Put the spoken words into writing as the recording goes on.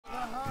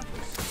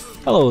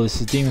Hello, this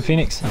is Demon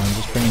Phoenix, and I'm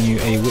just bringing you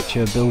a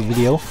Witcher build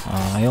video.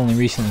 I only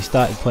recently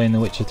started playing The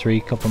Witcher 3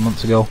 a couple of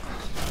months ago,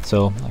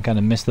 so I kind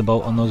of missed the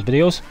boat on those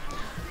videos.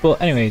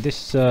 But anyway,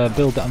 this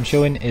build that I'm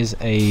showing is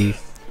a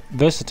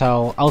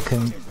versatile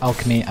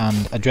alchemy and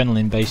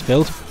adrenaline based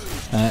build.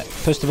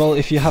 First of all,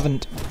 if you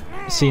haven't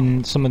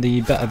seen some of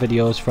the better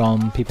videos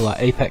from people like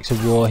Apex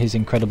of War, his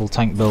incredible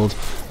tank build,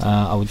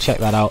 I would check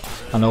that out,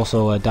 and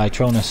also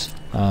Ditronus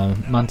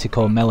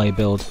Manticore melee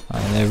build.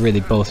 They're really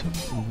both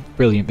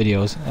brilliant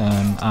videos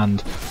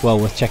and well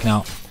worth checking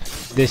out.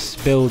 This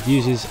build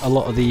uses a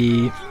lot of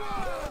the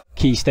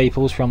key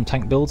staples from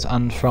tank builds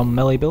and from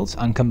melee builds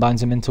and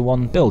combines them into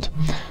one build.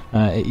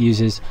 It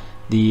uses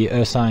the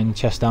Ursine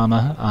chest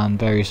armor and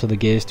various other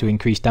gears to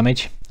increase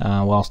damage,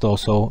 whilst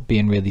also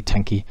being really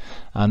tanky.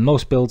 And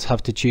most builds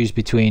have to choose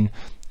between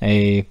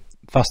a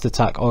fast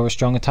attack or a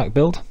strong attack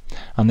build,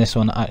 and this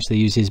one actually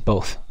uses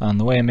both. And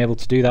the way I'm able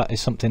to do that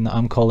is something that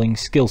I'm calling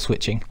skill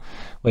switching,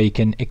 where you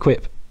can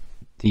equip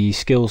the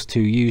skills to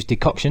use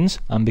decoctions,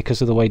 and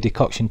because of the way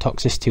decoction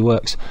toxicity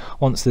works,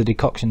 once the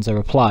decoctions are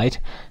applied,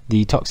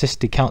 the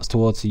toxicity counts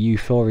towards the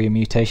Euphoria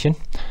mutation,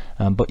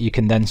 but you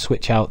can then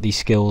switch out these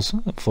skills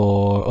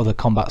for other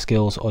combat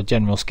skills or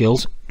general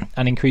skills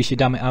and increase your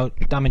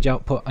damage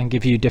output and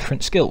give you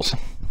different skills.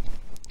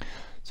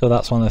 So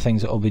that's one of the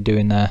things that I'll be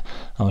doing there.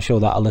 I'll show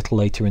that a little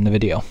later in the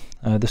video.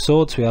 The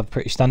swords, we have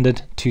pretty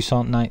standard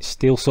Toussaint Knight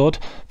steel sword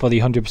for the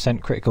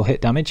 100% critical hit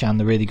damage and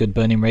the really good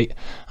burning rate,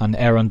 and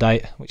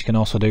Undying, which can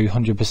also do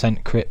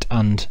 100% crit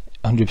and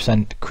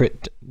 100%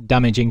 crit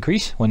damage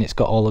increase when it's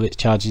got all of its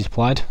charges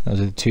applied.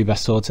 Those are the two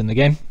best swords in the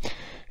game.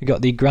 We've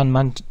got the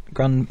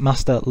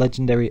Grandmaster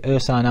Legendary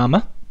Ursine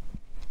armor,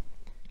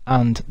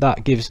 and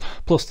that gives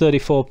plus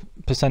 34%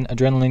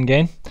 adrenaline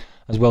gain,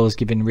 as well as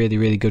giving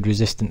really good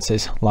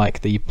resistances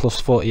like the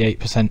plus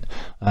 48%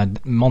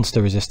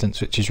 monster resistance,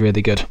 which is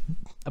really good.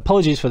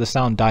 Apologies for the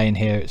sound dying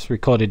here, it's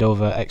recorded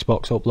over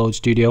Xbox Upload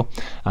Studio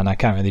and I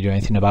can't really do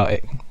anything about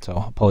it, so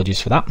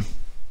apologies for that.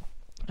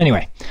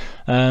 Anyway,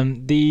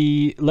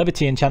 the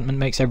levity enchantment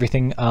makes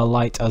everything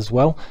light as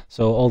well,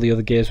 so all the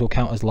other gears will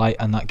count as light,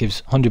 and that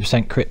gives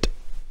 100% crit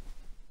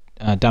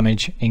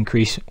damage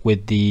increase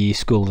with the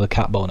School of the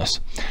Cat bonus.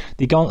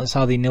 The gauntlets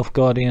are the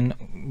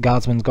Nilfgaardian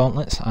Guardsman's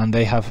gauntlets, and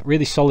they have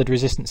really solid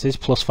resistances,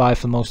 plus 5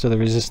 for most of the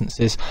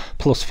resistances,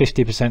 plus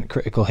 50%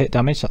 critical hit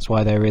damage. That's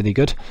why they're really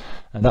good.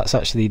 And that's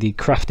actually the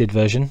crafted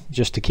version,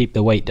 just to keep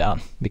the weight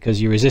down,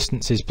 because your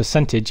resistances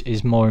percentage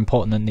is more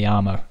important than the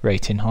armor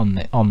rating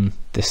on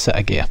this set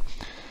of gear.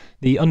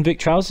 The Unvic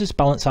trousers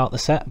balance out the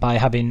set by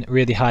having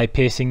really high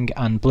piercing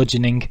and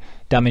bludgeoning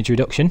damage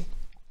reduction,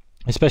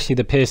 especially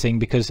the piercing,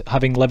 because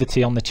having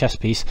levity on the chest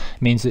piece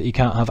means that you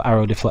can't have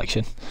arrow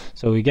deflection,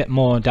 so we get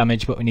more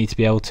damage but we need to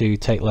be able to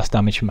take less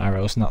damage from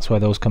arrows, and that's where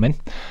those come in.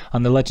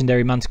 And the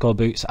legendary Manticore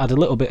boots add a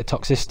little bit of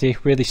toxicity,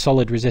 really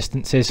solid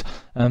resistances,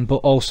 but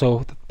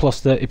also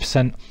plus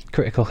 30%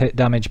 critical hit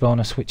damage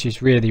bonus, which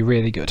is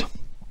really good.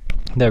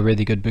 They're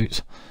really good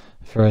boots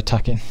for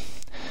attacking.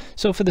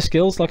 So for the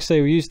skills, like I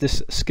say, we use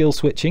this skill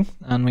switching,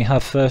 and we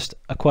have first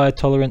acquired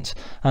tolerance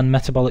and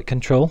metabolic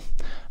control,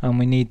 and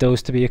we need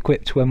those to be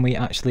equipped when we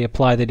actually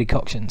apply the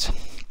decoctions,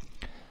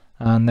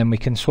 and then we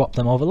can swap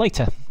them over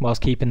later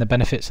whilst keeping the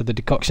benefits of the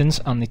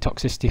decoctions and the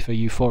toxicity for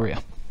Euphoria.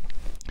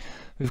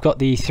 We've got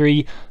the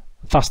 3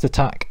 fast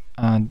attack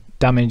and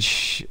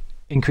damage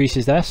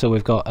increases there, so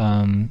we've got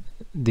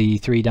the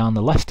 3 down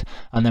the left,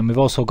 and then we've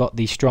also got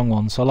the strong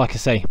one. So like I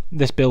say,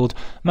 this build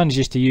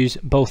manages to use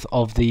both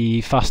of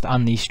the fast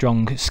and the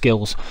strong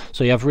skills,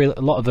 so you have a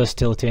lot of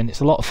versatility, and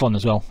it's a lot of fun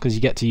as well, because you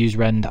get to use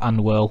Rend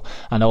and Whirl,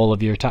 and all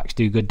of your attacks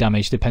do good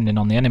damage depending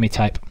on the enemy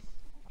type.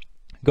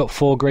 We've got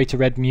 4 greater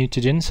red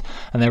mutagens,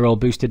 and they're all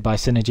boosted by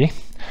synergy.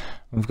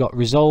 We've got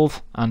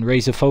resolve and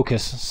razor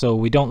focus, so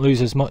we don't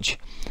lose as much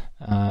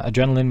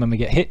adrenaline when we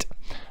get hit,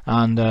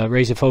 and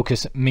razor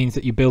focus means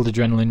that you build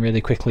adrenaline really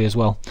quickly as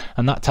well,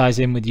 and that ties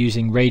in with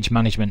using rage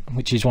management,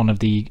 which is one of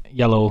the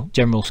yellow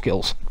general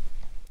skills.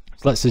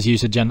 So lets us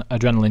use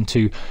adrenaline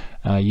to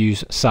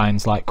use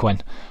signs like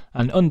Quen.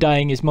 And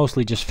Undying is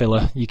mostly just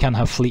filler. You can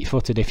have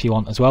fleet-footed if you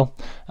want as well.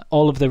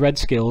 All of the red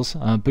skills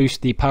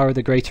boost the power of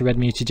the greater red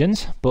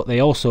mutagens, but they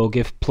also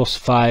give plus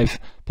 5%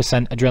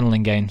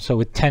 adrenaline gain. So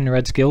with 10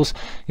 red skills,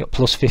 you get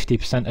plus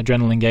 50%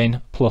 adrenaline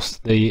gain, plus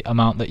the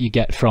amount that you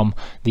get from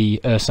the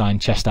Ursine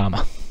chest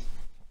armor.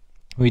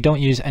 We don't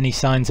use any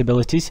signs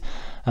abilities,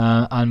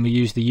 and we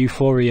use the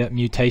Euphoria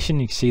mutation,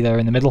 you can see there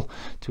in the middle,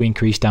 to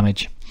increase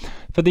damage.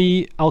 For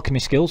the alchemy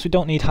skills, we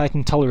don't need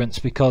heightened tolerance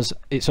because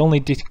it's only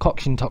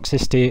decoction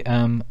toxicity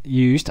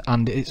used,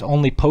 and it's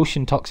only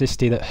potion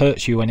toxicity that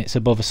hurts you when it's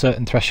above a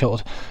certain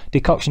threshold.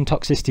 Decoction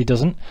toxicity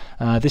doesn't.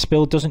 This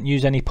build doesn't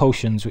use any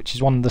potions, which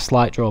is one of the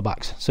slight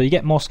drawbacks. So you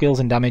get more skills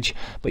and damage,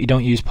 but you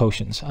don't use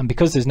potions. And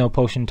because there's no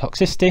potion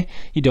toxicity,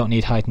 you don't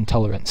need heightened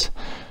tolerance.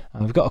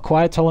 We've got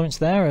acquired tolerance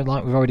there,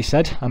 like we've already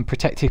said, and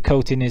protective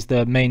coating is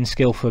the main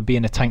skill for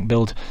being a tank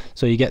build.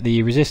 So you get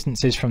the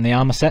resistances from the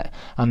armor set,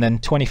 and then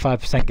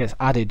 25% gets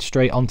added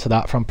straight onto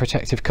that from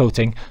protective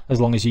coating,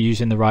 as long as you're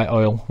using the right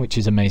oil, which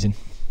is amazing.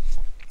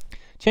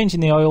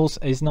 Changing the oils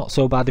is not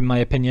so bad in my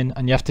opinion,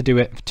 and you have to do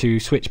it to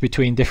switch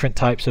between different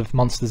types of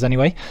monsters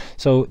anyway.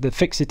 So the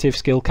Fixative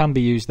skill can be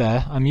used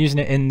there. I'm using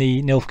it in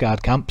the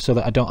Nilfgaard camp so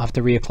that I don't have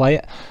to reapply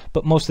it,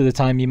 but most of the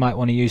time you might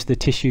want to use the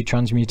tissue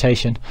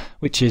transmutation,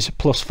 which is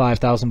plus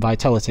 5000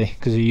 vitality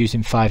because you're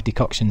using 5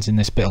 decoctions in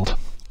this build.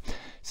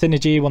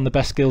 Synergy, one of the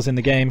best skills in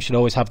the game, should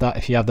always have that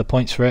if you have the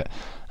points for it,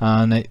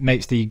 and it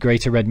makes the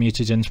greater red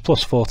mutagens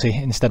plus 40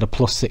 instead of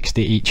plus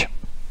 60 each.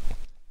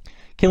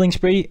 Killing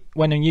Spree,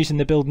 when I'm using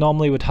the build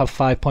normally, would have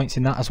 5 points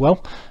in that as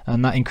well,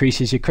 and that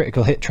increases your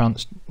critical hit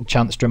chance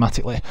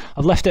dramatically.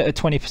 I've left it at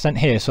 20%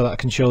 here so that I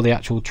can show the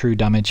actual true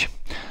damage.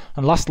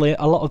 And lastly,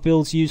 a lot of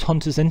builds use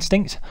Hunter's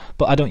Instinct,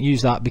 but I don't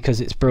use that because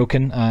it's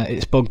broken,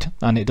 it's bugged,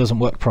 and it doesn't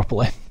work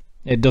properly.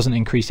 It doesn't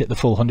increase it the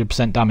full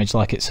 100% damage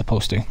like it's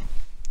supposed to.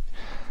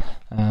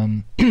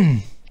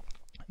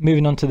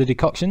 Moving on to the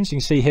decoctions, you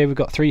can see here we've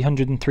got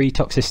 303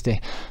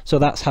 toxicity. So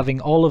that's having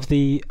all of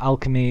the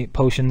alchemy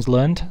potions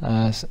learned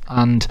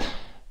and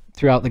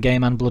throughout the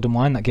game and blood and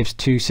wine, that gives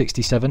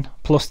 267,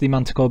 plus the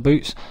manticore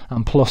boots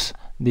and plus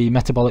the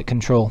metabolic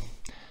control.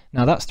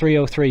 Now that's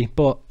 303,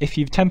 but if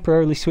you've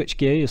temporarily switched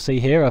gear, you'll see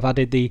here I've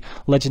added the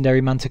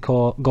legendary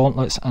manticore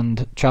gauntlets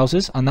and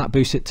trousers, and that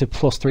boosts it to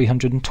plus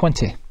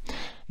 320.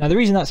 Now the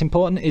reason that's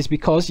important is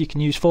because you can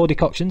use 4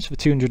 decoctions for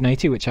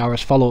 280, which are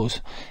as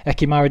follows.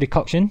 Ekimara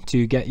decoction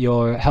to get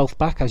your health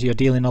back as you're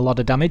dealing a lot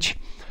of damage.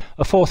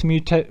 A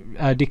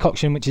 4th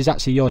decoction, which is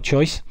actually your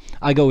choice.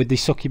 I go with the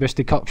succubus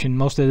decoction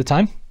most of the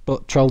time,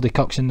 but troll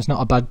decoction is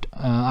not a bad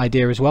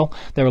idea as well.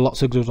 There are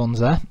lots of good ones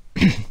there.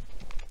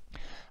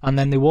 And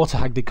then the water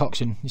hag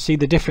decoction. You see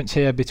the difference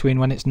here between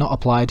when it's not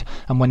applied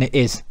and when it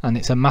is, and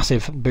it's a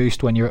massive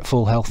boost when you're at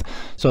full health,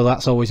 so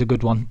that's always a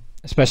good one,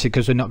 especially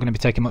because we're not going to be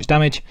taking much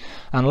damage.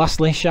 And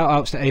lastly, shout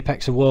outs to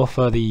Apex of War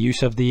for the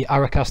use of the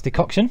Arakas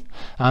decoction,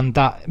 and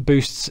that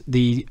boosts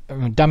the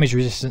damage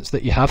resistance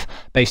that you have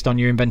based on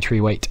your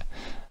inventory weight.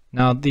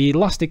 Now the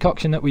last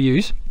decoction that we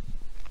use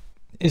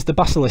is the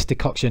Basilisk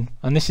decoction,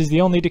 and this is the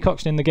only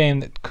decoction in the game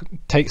that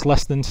takes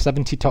less than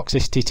 70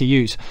 toxicity to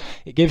use.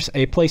 It gives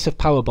a place of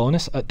power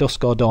bonus at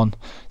dusk or dawn.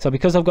 So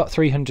because I've got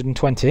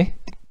 320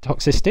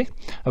 toxicity,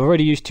 I've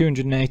already used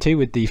 280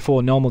 with the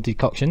 4 normal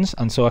decoctions,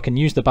 and so I can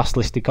use the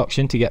Basilisk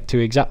decoction to get to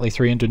exactly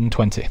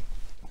 320.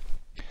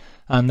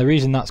 And the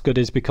reason that's good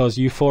is because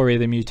Euphoria,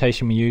 the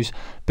mutation we use,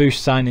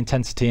 boosts sign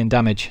intensity and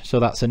damage. So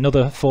that's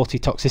another 40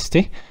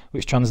 toxicity,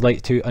 which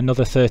translates to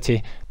another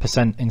 30%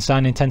 in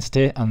sign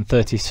intensity and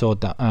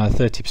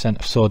 30%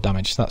 of sword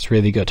damage. So that's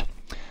really good.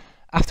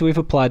 After we've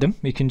applied them,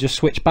 we can just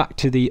switch back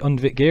to the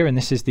Undvik gear, and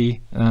this is the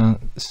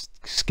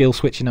skill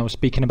switching I was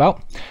speaking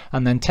about,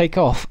 and then take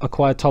off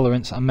acquired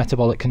tolerance and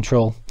metabolic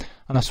control.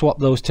 And I swap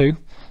those two.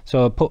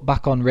 So I put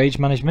back on rage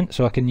management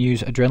so I can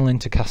use adrenaline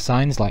to cast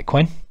signs like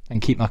Quen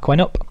and keep my Quen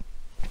up.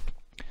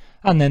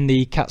 And then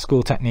the cat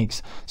school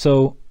techniques.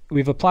 So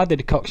we've applied the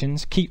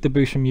decoctions, keep the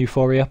boost from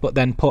Euphoria, but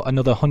then put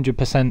another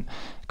 100%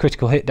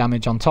 critical hit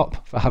damage on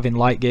top for having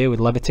light gear with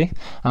levity,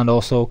 and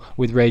also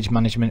with rage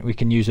management we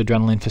can use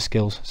adrenaline for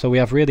skills. So we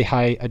have really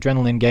high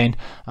adrenaline gain,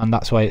 and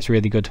that's why it's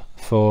really good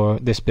for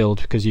this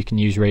build, because you can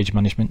use rage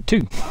management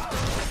too.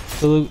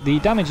 So the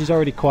damage is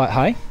already quite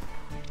high,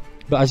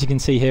 but as you can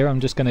see here,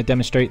 I'm just going to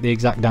demonstrate the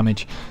exact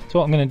damage. So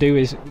what I'm going to do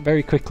is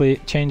very quickly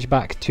change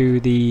back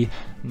to the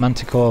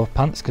manticore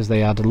pants, because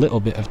they add a little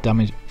bit of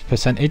damage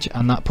percentage,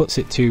 and that puts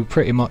it to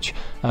pretty much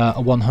a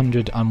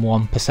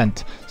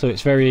 101%. So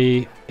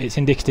it's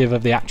indicative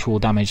of the actual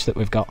damage that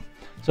we've got.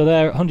 So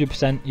there,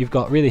 100%, you've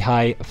got really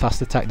high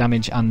fast attack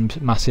damage and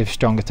massive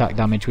strong attack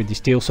damage with the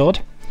steel sword.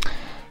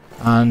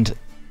 And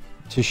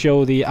to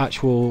show the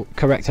actual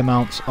correct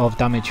amounts of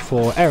damage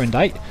for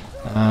Erendite,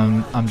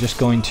 I'm just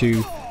going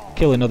to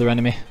kill another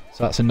enemy.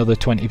 So that's another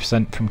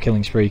 20% from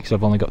Killing Spree, because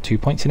I've only got 2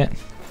 points in it.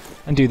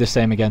 And do the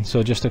same again,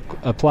 so just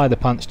apply the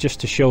pants just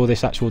to show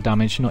this actual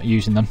damage, not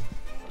using them.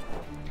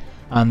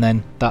 And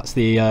then that's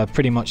the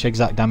pretty much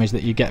exact damage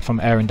that you get from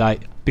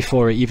Erendite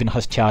before it even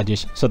has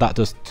charges, so that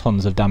does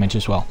tons of damage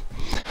as well.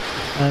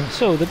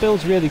 So the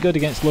build's really good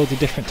against loads of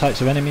different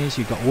types of enemies.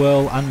 You've got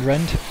Whirl and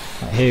Rend.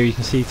 Here you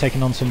can see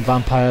taking on some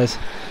vampires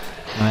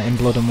in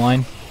Blood and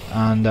Wine,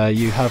 and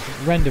you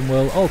have Rend and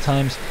Whirl all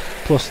times,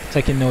 plus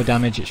taking no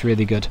damage. It's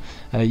really good.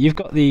 You've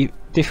got the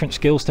different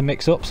skills to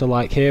mix up, so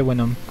like here when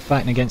I'm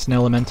fighting against an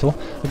elemental,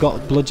 I've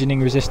got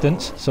bludgeoning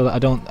resistance so that I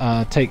don't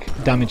take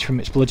damage from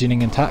its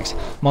bludgeoning attacks,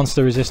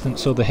 monster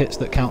resistance so the hits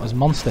that count as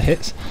monster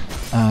hits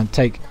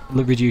take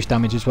reduced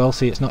damage as well.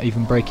 See, it's not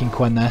even breaking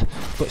Quen there,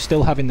 but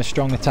still having the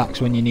strong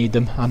attacks when you need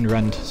them, and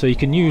Rend. So you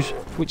can use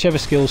whichever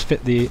skills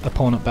fit the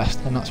opponent best,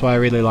 and that's why I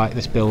really like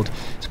this build.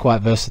 It's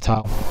quite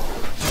versatile.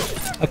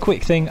 A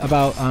quick thing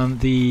about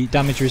the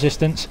damage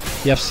resistance,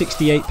 you have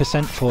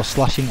 68% for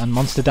slashing and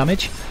monster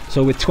damage,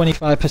 so with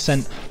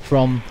 25%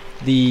 from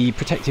the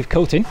protective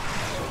coating,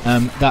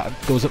 that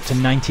goes up to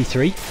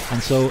 93,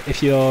 and so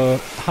if you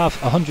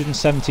have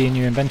 170 in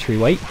your inventory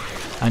weight,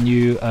 and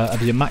you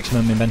have your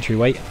maximum inventory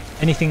weight,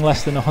 Anything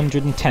less than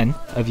 110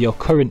 of your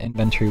current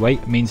inventory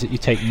weight means that you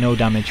take no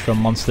damage from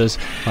monsters,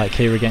 like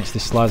here against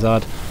this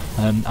Slazard,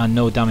 and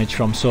no damage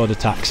from sword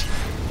attacks.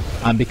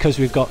 And because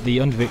we've got the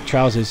Undying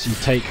trousers, you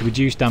take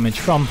reduced damage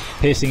from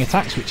piercing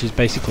attacks, which is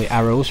basically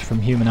arrows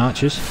from human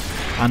archers,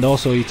 and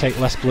also you take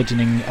less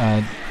bludgeoning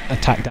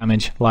attack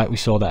damage like we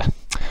saw there.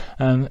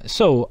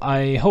 So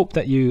I hope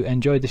that you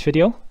enjoyed this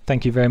video.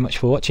 Thank you very much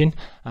for watching,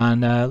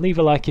 and leave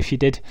a like if you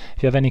did.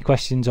 If you have any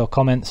questions or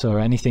comments or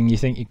anything you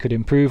think you could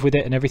improve with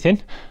it and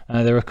everything,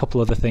 there are a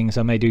couple other things.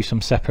 I may do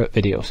some separate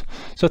videos.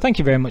 So thank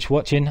you very much for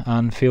watching,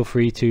 and feel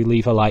free to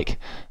leave a like.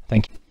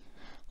 Thank you.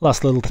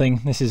 Last little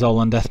thing, this is all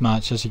on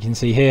deathmatch, as you can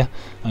see here.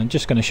 I'm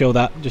just going to show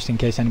that just in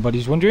case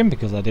anybody's wondering,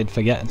 because I did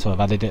forget, and so I've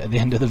added it at the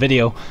end of the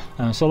video.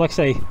 So like I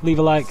say, leave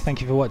a like,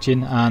 thank you for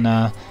watching,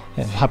 and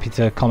happy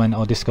to comment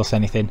or discuss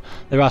anything.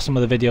 There are some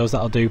other videos that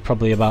I'll do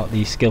probably about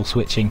the skill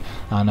switching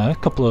and a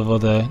couple of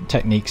other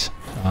techniques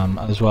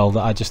as well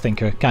that I just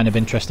think are kind of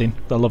interesting.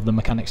 I love the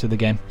mechanics of the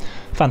game.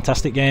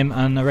 Fantastic game,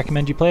 and I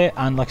recommend you play it,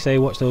 and like I say,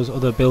 watch those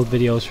other build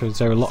videos, because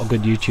there are a lot of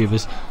good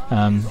YouTubers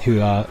who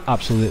are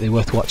absolutely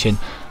worth watching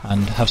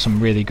and have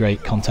some really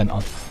great content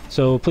on.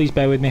 So please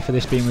bear with me for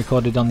this being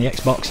recorded on the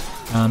Xbox,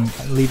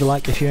 and leave a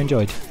like if you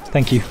enjoyed.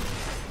 Thank you.